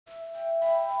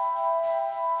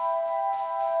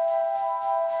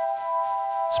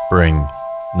Spring,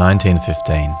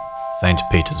 1915, St.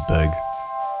 Petersburg.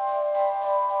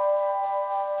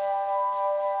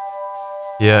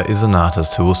 Here is an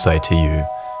artist who will say to you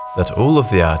that all of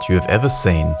the art you have ever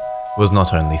seen was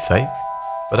not only fake,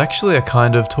 but actually a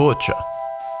kind of torture.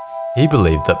 He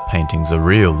believed that paintings are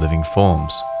real living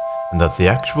forms, and that the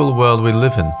actual world we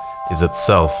live in is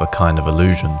itself a kind of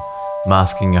illusion,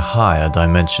 masking a higher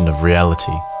dimension of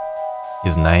reality.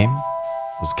 His name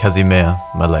was Kazimir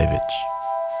Malevich.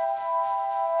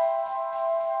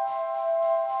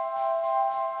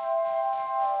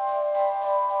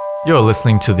 You're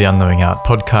listening to the Unknowing Art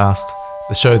podcast,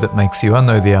 the show that makes you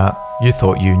unknow the art you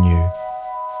thought you knew.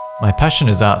 My passion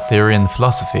is art theory and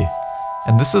philosophy,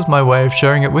 and this is my way of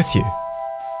sharing it with you.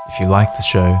 If you like the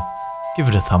show, give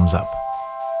it a thumbs up.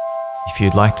 If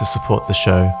you'd like to support the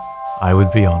show, I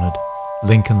would be honoured.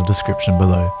 Link in the description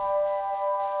below.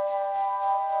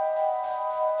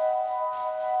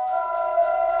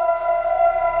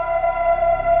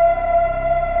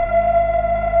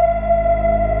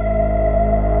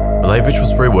 Malevich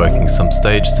was reworking some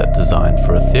stage set design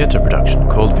for a theatre production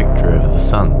called Victory Over the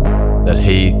Sun that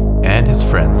he and his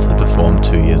friends had performed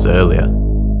 2 years earlier.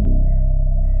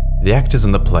 The actors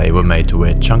in the play were made to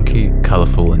wear chunky,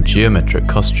 colourful and geometric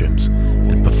costumes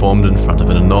and performed in front of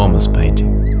an enormous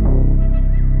painting.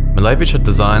 Malevich had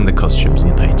designed the costumes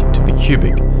and painting to be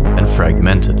cubic and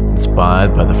fragmented,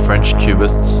 inspired by the French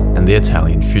Cubists and the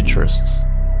Italian Futurists.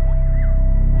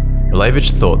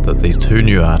 Malevich thought that these two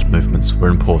new art movements were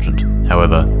important.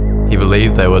 However, he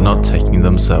believed they were not taking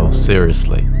themselves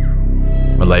seriously.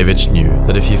 Malevich knew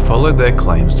that if you followed their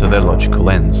claims to their logical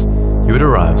ends, you would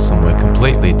arrive somewhere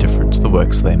completely different to the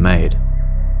works they made.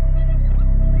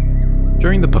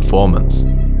 During the performance,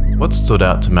 what stood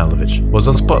out to Malevich was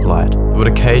a spotlight that would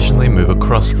occasionally move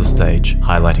across the stage,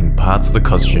 highlighting parts of the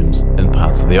costumes and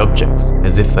parts of the objects,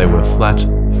 as if they were flat,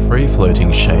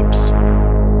 free-floating shapes.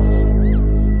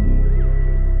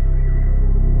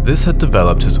 This had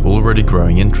developed his already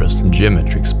growing interest in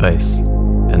geometric space,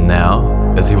 and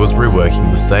now, as he was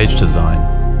reworking the stage design,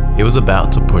 he was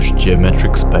about to push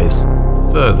geometric space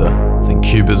further than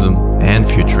Cubism and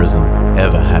Futurism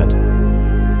ever had.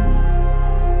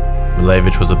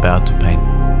 Malevich was about to paint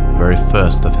the very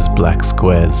first of his black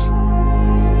squares.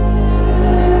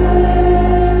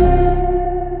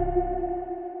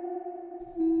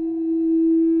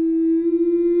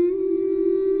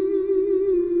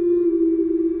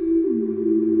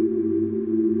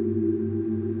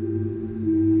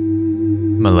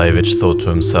 Malevich thought to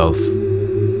himself,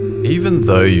 even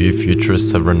though you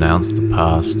futurists have renounced the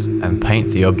past and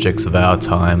paint the objects of our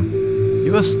time,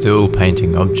 you are still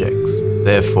painting objects.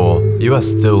 Therefore, you are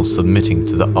still submitting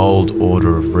to the old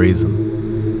order of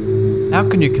reason. How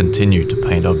can you continue to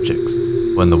paint objects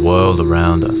when the world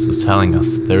around us is telling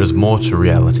us that there is more to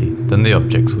reality than the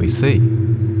objects we see?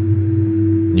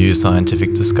 New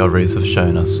scientific discoveries have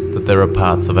shown us that there are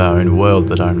parts of our own world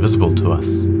that are invisible to us.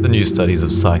 The new studies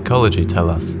of psychology tell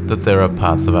us that there are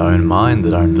parts of our own mind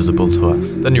that are invisible to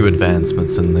us. The new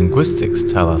advancements in linguistics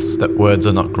tell us that words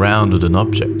are not grounded in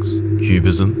objects.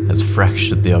 Cubism has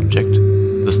fractured the object,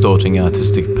 distorting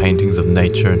artistic paintings of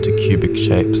nature into cubic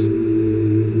shapes.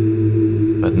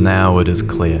 But now it is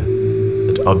clear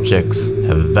that objects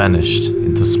have vanished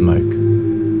into smoke.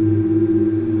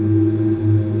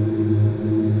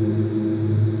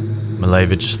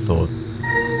 Malevich thought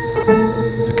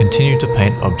to continue to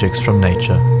paint objects from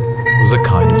nature was a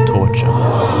kind of torture.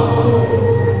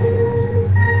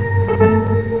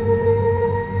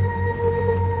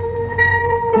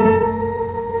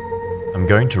 I'm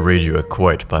going to read you a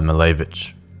quote by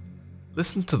Malevich.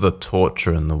 Listen to the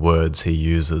torture in the words he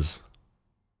uses.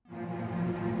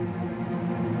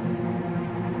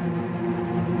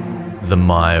 The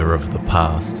mire of the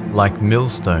past, like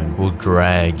millstone, will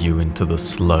drag you into the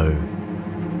slough.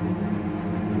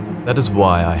 That is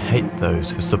why I hate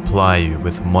those who supply you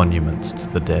with monuments to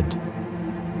the dead.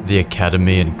 The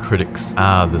Academy and critics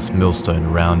are this millstone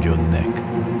around your neck.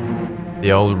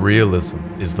 The old realism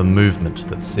is the movement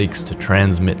that seeks to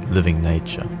transmit living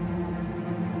nature.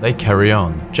 They carry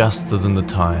on just as in the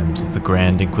times of the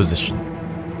Grand Inquisition.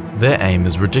 Their aim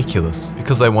is ridiculous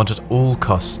because they want at all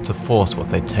costs to force what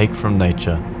they take from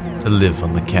nature to live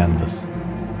on the canvas.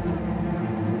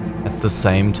 At the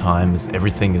same time as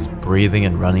everything is breathing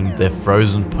and running, their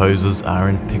frozen poses are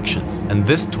in pictures, and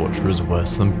this torture is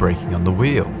worse than breaking on the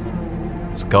wheel.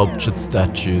 Sculptured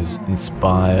statues,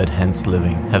 inspired hence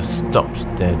living, have stopped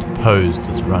dead, posed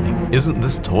as running. Isn't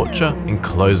this torture?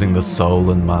 Enclosing the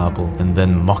soul in marble and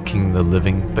then mocking the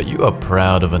living? But you are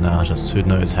proud of an artist who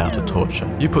knows how to torture.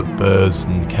 You put birds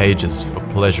in cages for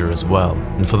pleasure as well,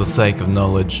 and for the sake of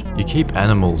knowledge, you keep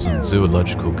animals in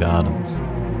zoological gardens.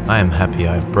 I am happy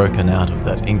I have broken out of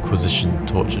that Inquisition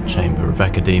torture chamber of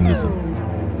academism.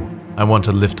 I want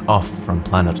to lift off from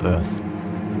planet Earth,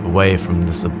 away from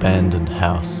this abandoned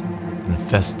house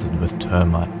infested with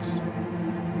termites.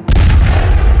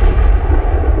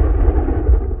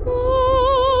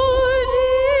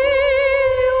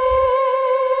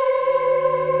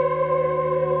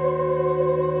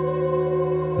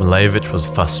 Malevich was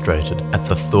frustrated at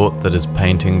the thought that his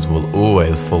paintings will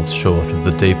always fall short of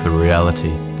the deeper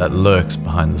reality that lurks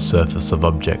behind the surface of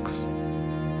objects.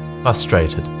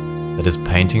 Frustrated that his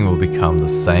painting will become the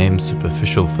same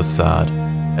superficial facade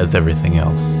as everything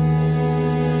else.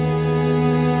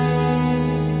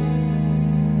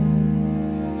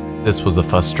 This was a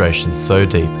frustration so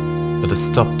deep that it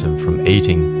stopped him from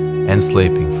eating and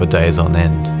sleeping for days on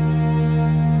end.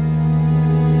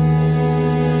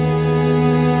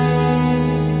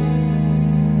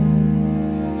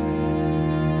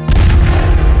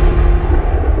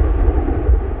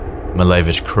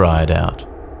 Malevich cried out.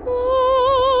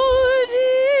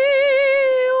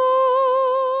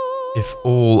 If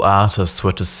all artists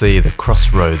were to see the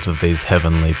crossroads of these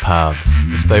heavenly paths,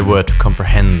 if they were to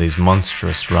comprehend these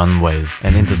monstrous runways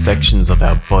and intersections of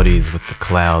our bodies with the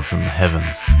clouds and the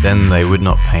heavens, then they would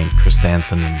not paint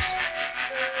chrysanthemums.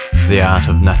 The art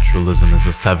of naturalism is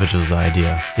the savage's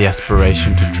idea, the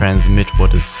aspiration to transmit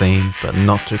what is seen, but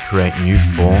not to create new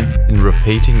form. In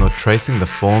repeating or tracing the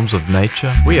forms of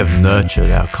nature, we have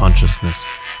nurtured our consciousness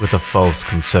with a false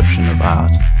conception of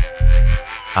art.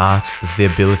 Art is the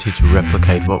ability to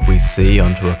replicate what we see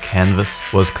onto a canvas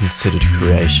was considered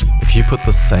creation. If you put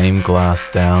the same glass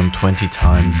down 20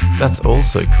 times, that's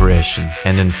also creation.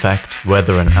 And in fact,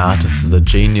 whether an artist is a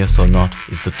genius or not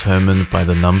is determined by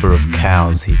the number of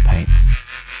cows he paints.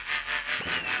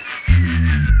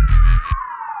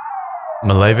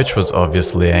 Malevich was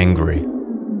obviously angry.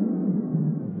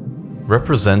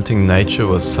 Representing nature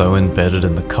was so embedded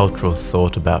in the cultural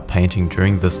thought about painting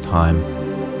during this time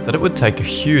that it would take a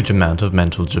huge amount of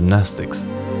mental gymnastics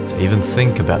to even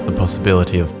think about the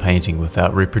possibility of painting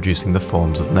without reproducing the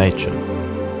forms of nature.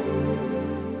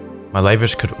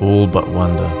 Malevich could all but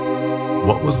wonder,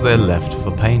 what was there left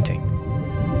for painting?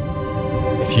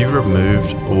 If you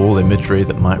removed all imagery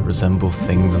that might resemble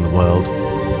things in the world,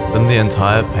 then the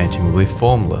entire painting would be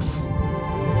formless.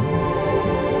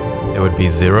 There would be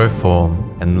zero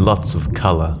form and lots of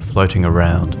colour floating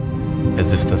around,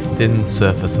 as if the thin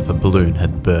surface of a balloon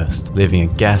had burst, leaving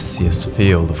a gaseous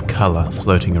field of colour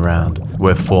floating around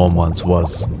where form once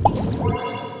was.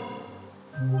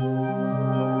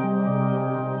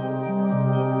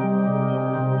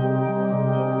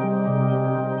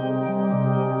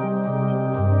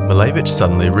 Malevich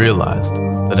suddenly realised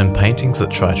that in paintings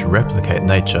that try to replicate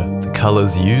nature, the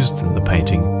colours used in the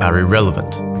painting are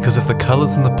irrelevant, because if the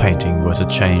colours in the painting were to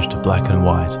change to black and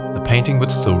white, the painting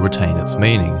would still retain its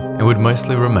meaning and would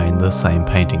mostly remain the same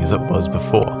painting as it was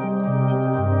before.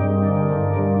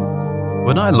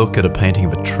 When I look at a painting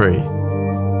of a tree,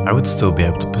 I would still be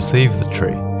able to perceive the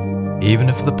tree, even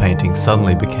if the painting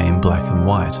suddenly became black and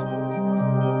white.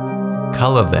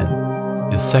 Colour,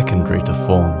 then, is secondary to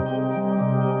form.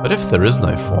 But if there is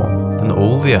no form, then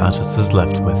all the artist is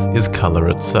left with is colour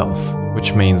itself,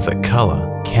 which means that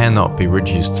colour cannot be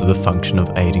reduced to the function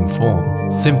of aiding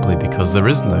form, simply because there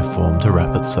is no form to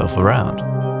wrap itself around.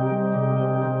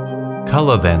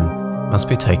 Colour, then, must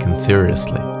be taken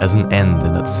seriously as an end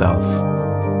in itself.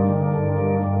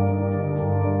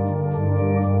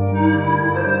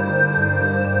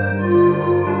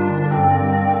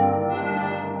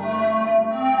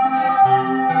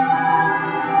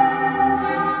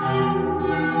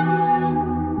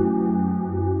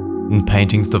 In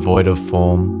paintings devoid of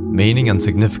form, meaning and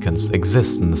significance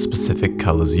exists in the specific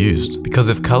colours used, because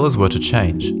if colours were to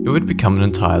change, it would become an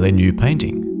entirely new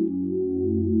painting.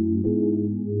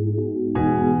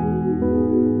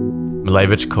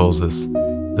 Malevich calls this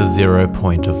the 0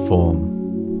 point of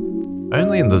form.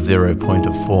 Only in the 0 point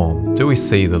of form do we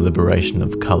see the liberation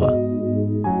of colour.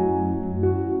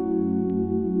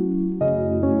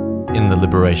 In the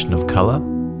liberation of colour,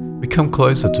 we come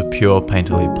closer to pure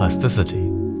painterly plasticity,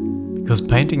 because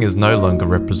painting is no longer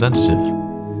representative,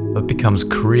 but becomes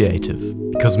creative,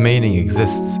 because meaning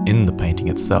exists in the painting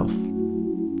itself.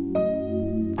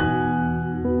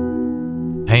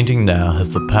 Painting now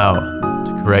has the power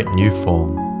to create new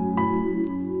form.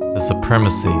 The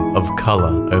supremacy of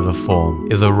colour over form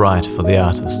is a right for the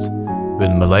artist, who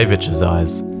in Malevich's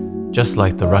eyes, just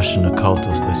like the Russian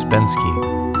occultist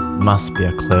Ouspensky, must be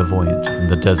a clairvoyant in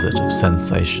the desert of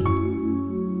sensation.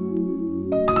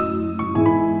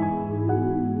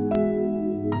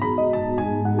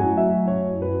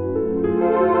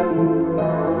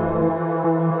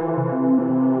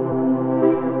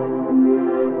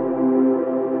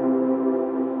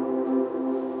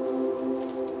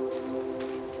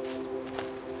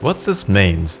 What this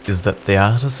means is that the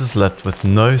artist is left with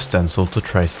no stencil to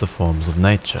trace the forms of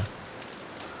nature.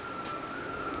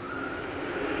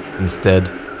 Instead,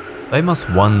 they must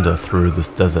wander through this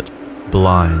desert,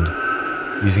 blind,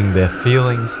 using their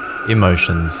feelings,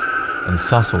 emotions, and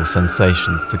subtle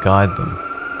sensations to guide them,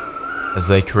 as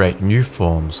they create new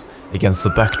forms against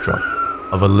the backdrop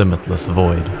of a limitless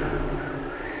void.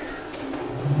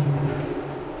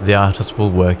 The artist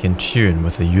will work in tune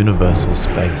with a universal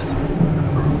space.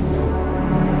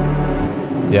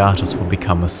 The artist will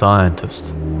become a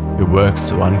scientist who works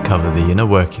to uncover the inner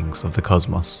workings of the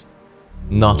cosmos,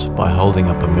 not by holding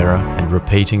up a mirror and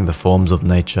repeating the forms of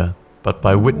nature, but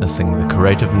by witnessing the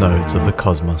creative nodes of the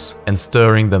cosmos and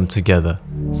stirring them together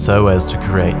so as to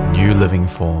create new living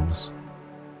forms.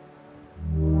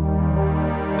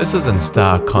 This is in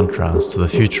stark contrast to the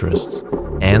futurists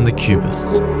and the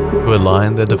cubists, who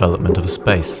align their development of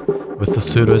space with the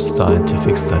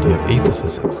pseudo-scientific study of ether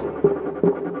physics.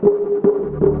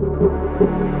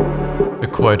 To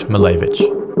quote Malevich,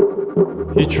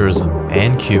 futurism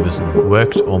and cubism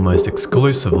worked almost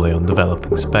exclusively on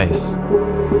developing space,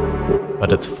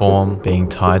 but its form being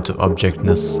tied to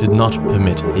objectness did not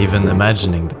permit even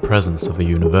imagining the presence of a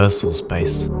universal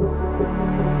space.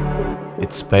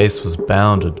 Its space was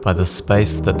bounded by the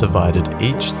space that divided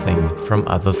each thing from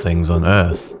other things on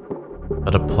Earth.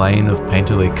 But a plane of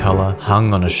painterly colour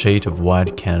hung on a sheet of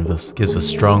white canvas gives a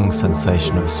strong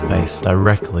sensation of space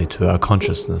directly to our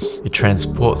consciousness. It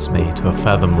transports me to a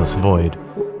fathomless void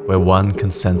where one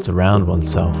can sense around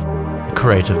oneself the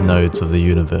creative nodes of the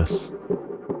universe.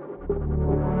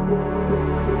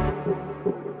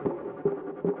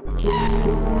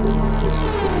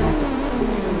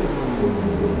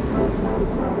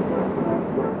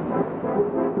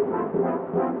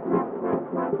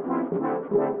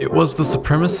 It was the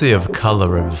supremacy of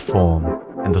colour over form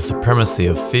and the supremacy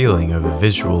of feeling over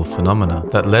visual phenomena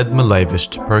that led Malevich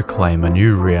to proclaim a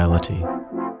new reality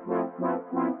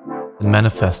and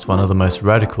manifest one of the most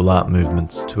radical art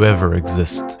movements to ever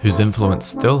exist, whose influence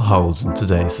still holds in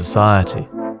today's society.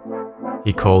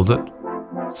 He called it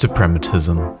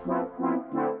suprematism.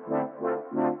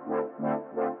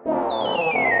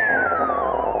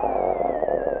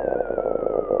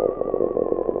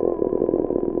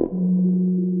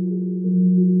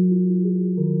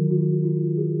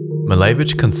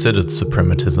 Malevich considered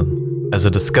suprematism as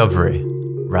a discovery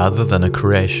rather than a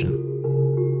creation.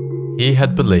 He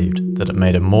had believed that it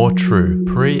made a more true,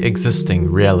 pre-existing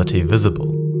reality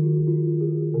visible.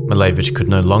 Malevich could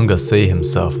no longer see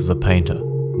himself as a painter,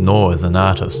 nor as an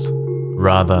artist,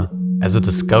 rather as a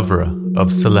discoverer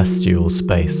of celestial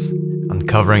space,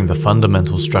 uncovering the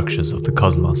fundamental structures of the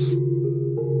cosmos.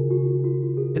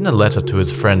 In a letter to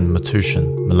his friend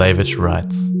Matushin, Malevich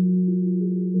writes,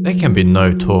 "There can be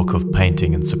no talk of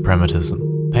painting and suprematism.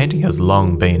 Painting has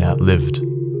long been outlived,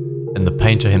 and the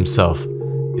painter himself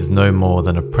is no more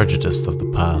than a prejudice of the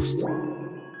past."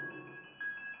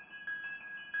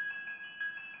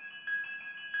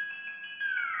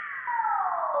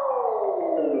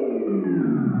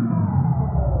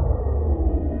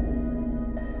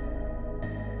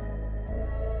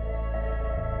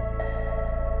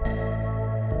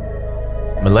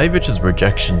 Malevich's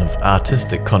rejection of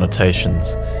artistic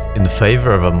connotations in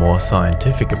favour of a more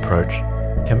scientific approach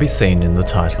can be seen in the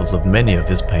titles of many of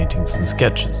his paintings and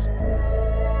sketches.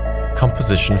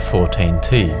 Composition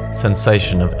 14T,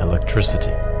 Sensation of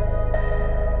Electricity.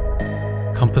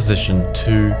 Composition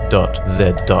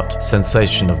 2.Z.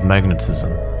 Sensation of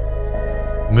Magnetism.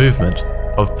 Movement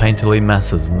of painterly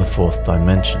masses in the fourth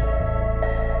dimension.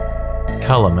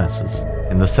 Colour masses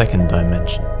in the second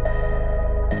dimension.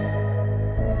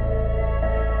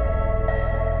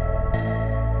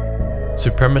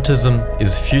 Suprematism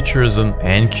is futurism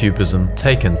and cubism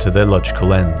taken to their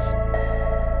logical ends.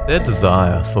 Their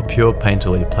desire for pure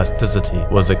painterly plasticity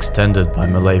was extended by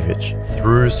Malevich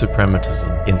through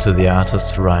suprematism into the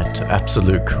artist's right to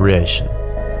absolute creation.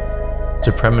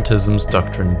 Suprematism's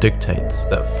doctrine dictates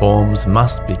that forms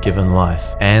must be given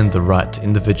life and the right to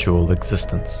individual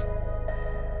existence.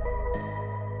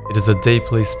 It is a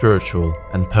deeply spiritual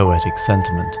and poetic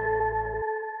sentiment.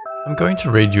 I'm going to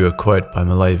read you a quote by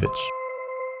Malevich.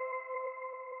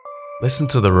 Listen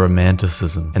to the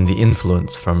romanticism and the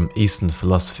influence from Eastern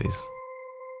philosophies.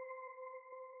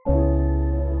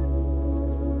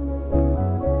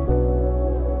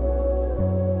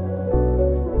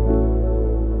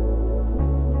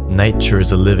 Nature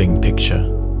is a living picture,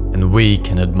 and we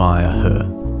can admire her.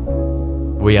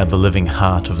 We are the living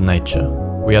heart of nature.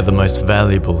 We are the most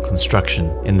valuable construction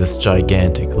in this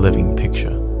gigantic living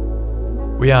picture.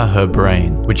 We are her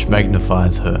brain, which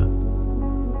magnifies her.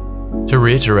 To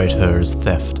reiterate her is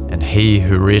theft, and he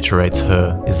who reiterates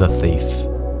her is a thief.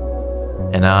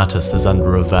 An artist is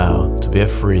under a vow to be a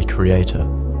free creator,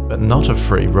 but not a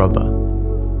free robber.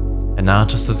 An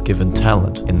artist is given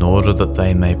talent in order that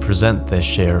they may present their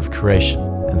share of creation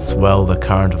and swell the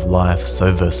current of life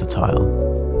so versatile.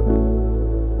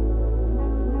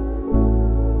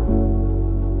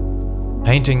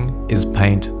 Painting is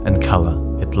paint and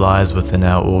colour. It lies within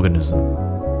our organism.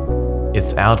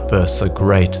 Its outbursts are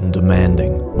great and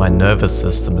demanding. My nervous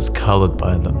system is coloured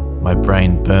by them. My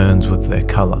brain burns with their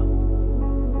colour.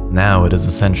 Now it is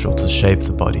essential to shape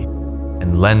the body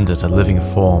and lend it a living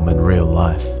form in real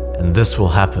life. And this will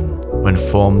happen when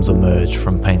forms emerge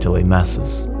from painterly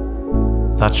masses.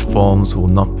 Such forms will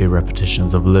not be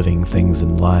repetitions of living things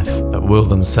in life, but will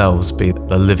themselves be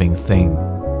the living thing.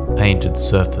 Painted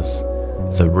surface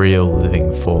is a real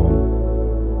living form.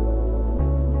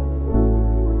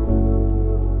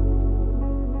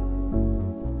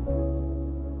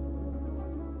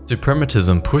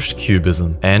 Suprematism pushed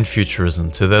Cubism and Futurism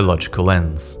to their logical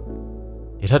ends.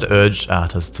 It had urged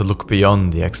artists to look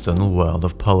beyond the external world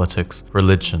of politics,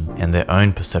 religion, and their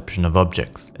own perception of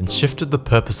objects, and shifted the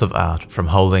purpose of art from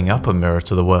holding up a mirror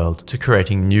to the world to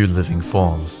creating new living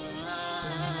forms.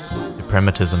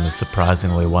 Suprematism is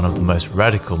surprisingly one of the most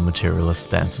radical materialist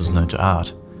stances known to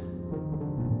art.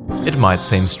 It might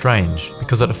seem strange,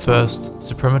 because at first,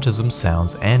 suprematism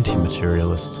sounds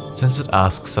anti-materialist, since it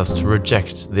asks us to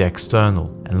reject the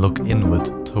external and look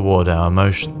inward toward our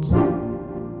emotions.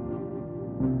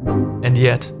 And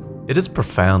yet, it is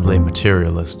profoundly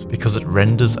materialist because it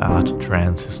renders art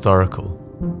trans-historical.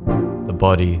 The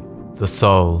body, the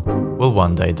soul, will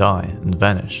one day die and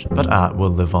vanish, but art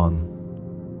will live on.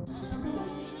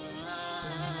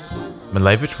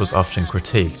 Malevich was often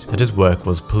critiqued that his work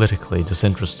was politically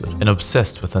disinterested and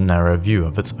obsessed with a narrow view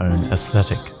of its own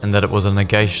aesthetic, and that it was a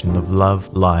negation of love,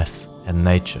 life, and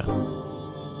nature.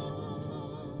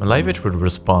 Malevich would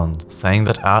respond, saying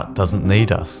that art doesn't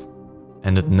need us,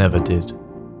 and it never did.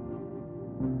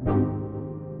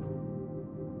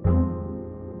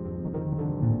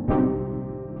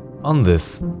 On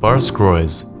this, Boris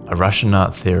Groys, a Russian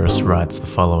art theorist, writes the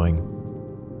following: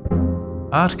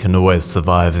 art can always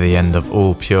survive the end of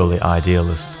all purely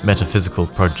idealist, metaphysical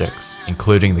projects,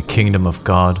 including the kingdom of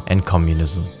God and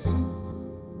communism.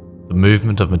 The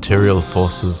movement of material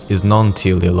forces is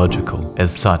non-teleological.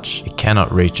 As such, it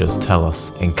cannot reach us,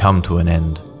 telos, and come to an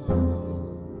end.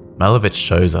 Malevich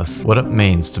shows us what it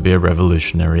means to be a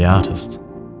revolutionary artist.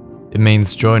 It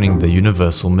means joining the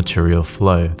universal material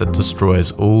flow that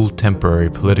destroys all temporary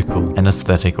political and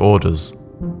aesthetic orders.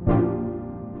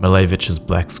 Malevich's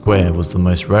Black Square was the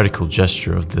most radical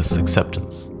gesture of this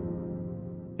acceptance.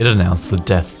 It announced the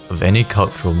death of any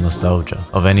cultural nostalgia,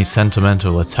 of any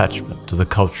sentimental attachment to the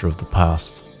culture of the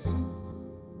past.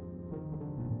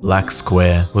 Black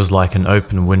Square was like an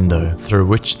open window through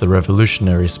which the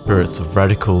revolutionary spirits of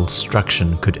radical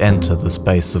destruction could enter the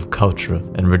space of culture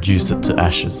and reduce it to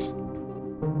ashes.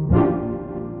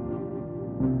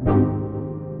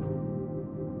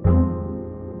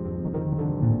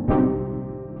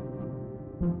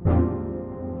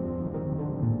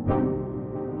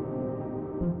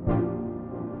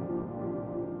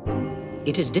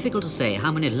 It is difficult to say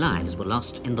how many lives were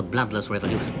lost in the bloodless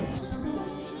revolution.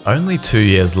 Only 2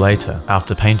 years later,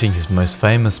 after painting his most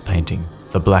famous painting,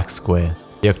 The Black Square,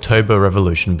 the October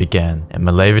Revolution began, and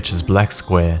Malevich's Black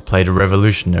Square played a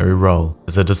revolutionary role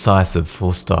as a decisive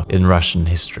full stop in Russian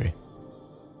history.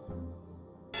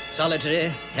 Solitary,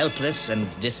 helpless, and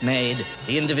dismayed,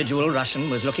 the individual Russian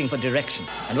was looking for direction.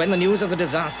 And when the news of the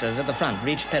disasters at the front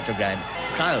reached Petrograd,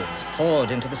 crowds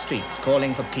poured into the streets,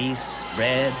 calling for peace,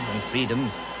 bread, and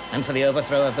freedom, and for the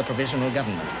overthrow of the provisional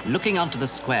government. Looking onto the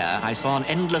square, I saw an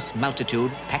endless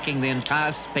multitude packing the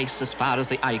entire space as far as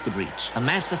the eye could reach. A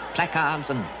mass of placards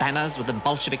and banners with the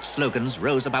Bolshevik slogans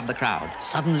rose above the crowd.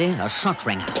 Suddenly, a shot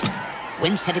rang out.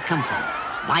 Whence had it come from?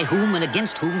 By whom and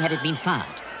against whom had it been fired?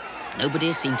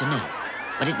 Nobody seemed to know,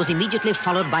 but it was immediately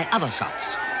followed by other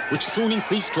shots, which soon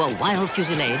increased to a wild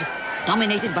fusillade,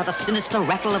 dominated by the sinister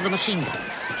rattle of the machine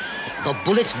guns. The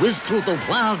bullets whizzed through the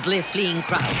wildly fleeing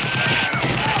crowd.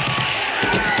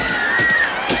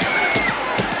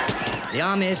 The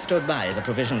army stood by the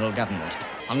provisional government.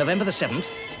 On November the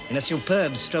 7th, in a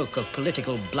superb stroke of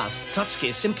political bluff,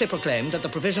 Trotsky simply proclaimed that the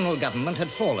provisional government had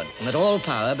fallen and that all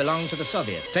power belonged to the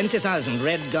Soviet. 20,000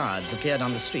 Red Guards appeared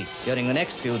on the streets. During the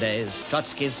next few days,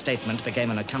 Trotsky's statement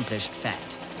became an accomplished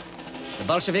fact. The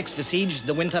Bolsheviks besieged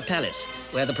the Winter Palace,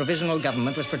 where the provisional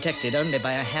government was protected only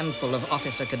by a handful of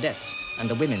officer cadets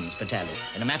and a women's battalion.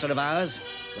 In a matter of hours,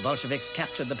 the Bolsheviks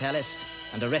captured the palace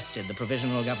and arrested the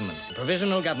provisional government. The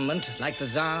provisional government, like the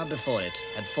Tsar before it,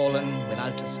 had fallen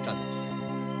without a struggle.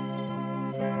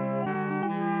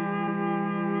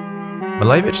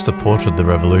 Malevich supported the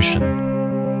revolution,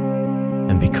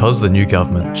 and because the new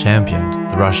government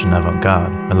championed the Russian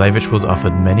avant-garde, Malevich was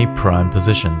offered many prime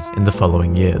positions in the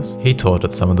following years. He taught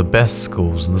at some of the best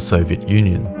schools in the Soviet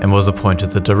Union and was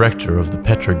appointed the director of the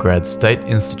Petrograd State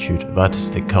Institute of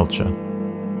Artistic Culture.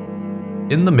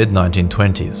 In the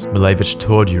mid-1920s, Malevich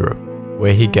toured Europe,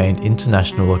 where he gained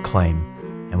international acclaim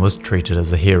and was treated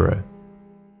as a hero.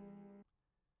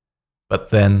 But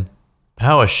then,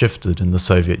 power shifted in the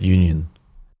Soviet Union.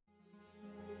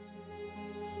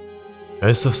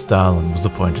 Joseph Stalin was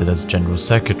appointed as General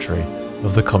Secretary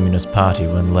of the Communist Party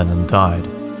when Lenin died.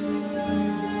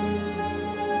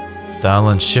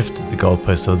 Stalin shifted the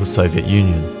goalposts of the Soviet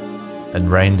Union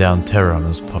and rained down terror on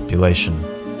its population.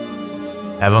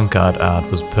 Avant-garde art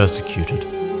was persecuted,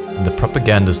 and the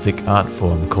propagandistic art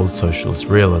form called socialist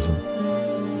realism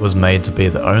was made to be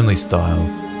the only style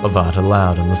of art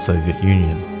allowed in the Soviet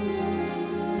Union.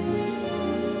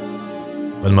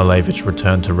 When Malevich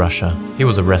returned to Russia, he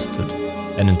was arrested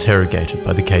and interrogated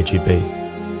by the KGB.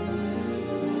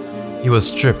 He was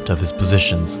stripped of his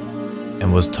positions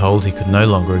and was told he could no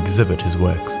longer exhibit his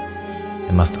works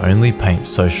and must only paint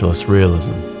socialist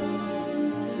realism.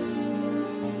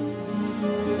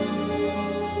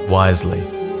 Wisely,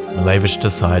 Malevich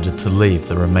decided to leave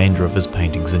the remainder of his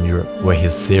paintings in Europe, where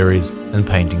his theories and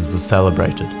paintings were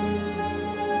celebrated.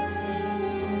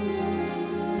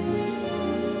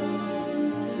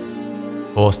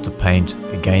 Forced to paint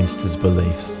against his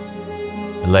beliefs,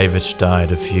 Malevich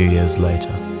died a few years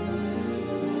later.